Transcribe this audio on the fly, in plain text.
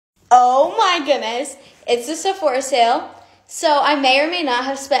Oh my goodness, it's a Sephora sale. So I may or may not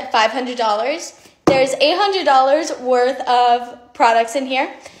have spent $500. There's $800 worth of products in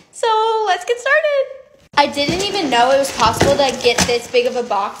here. So let's get started. I didn't even know it was possible to get this big of a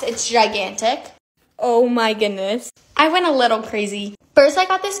box. It's gigantic. Oh my goodness. I went a little crazy. First, I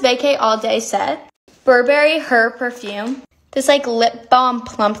got this vacay all day set. Burberry Her perfume. This like lip balm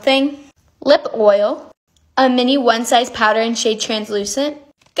plump thing. Lip oil. A mini one size powder in shade translucent.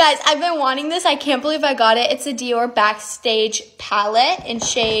 Guys, I've been wanting this. I can't believe I got it. It's a Dior Backstage palette in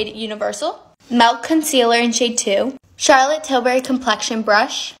shade Universal. Milk concealer in shade 2. Charlotte Tilbury complexion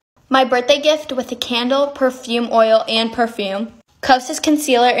brush. My birthday gift with a candle, perfume oil, and perfume. Kosas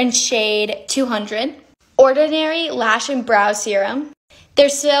concealer in shade 200. Ordinary lash and brow serum.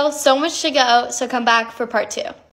 There's still so much to go, so come back for part 2.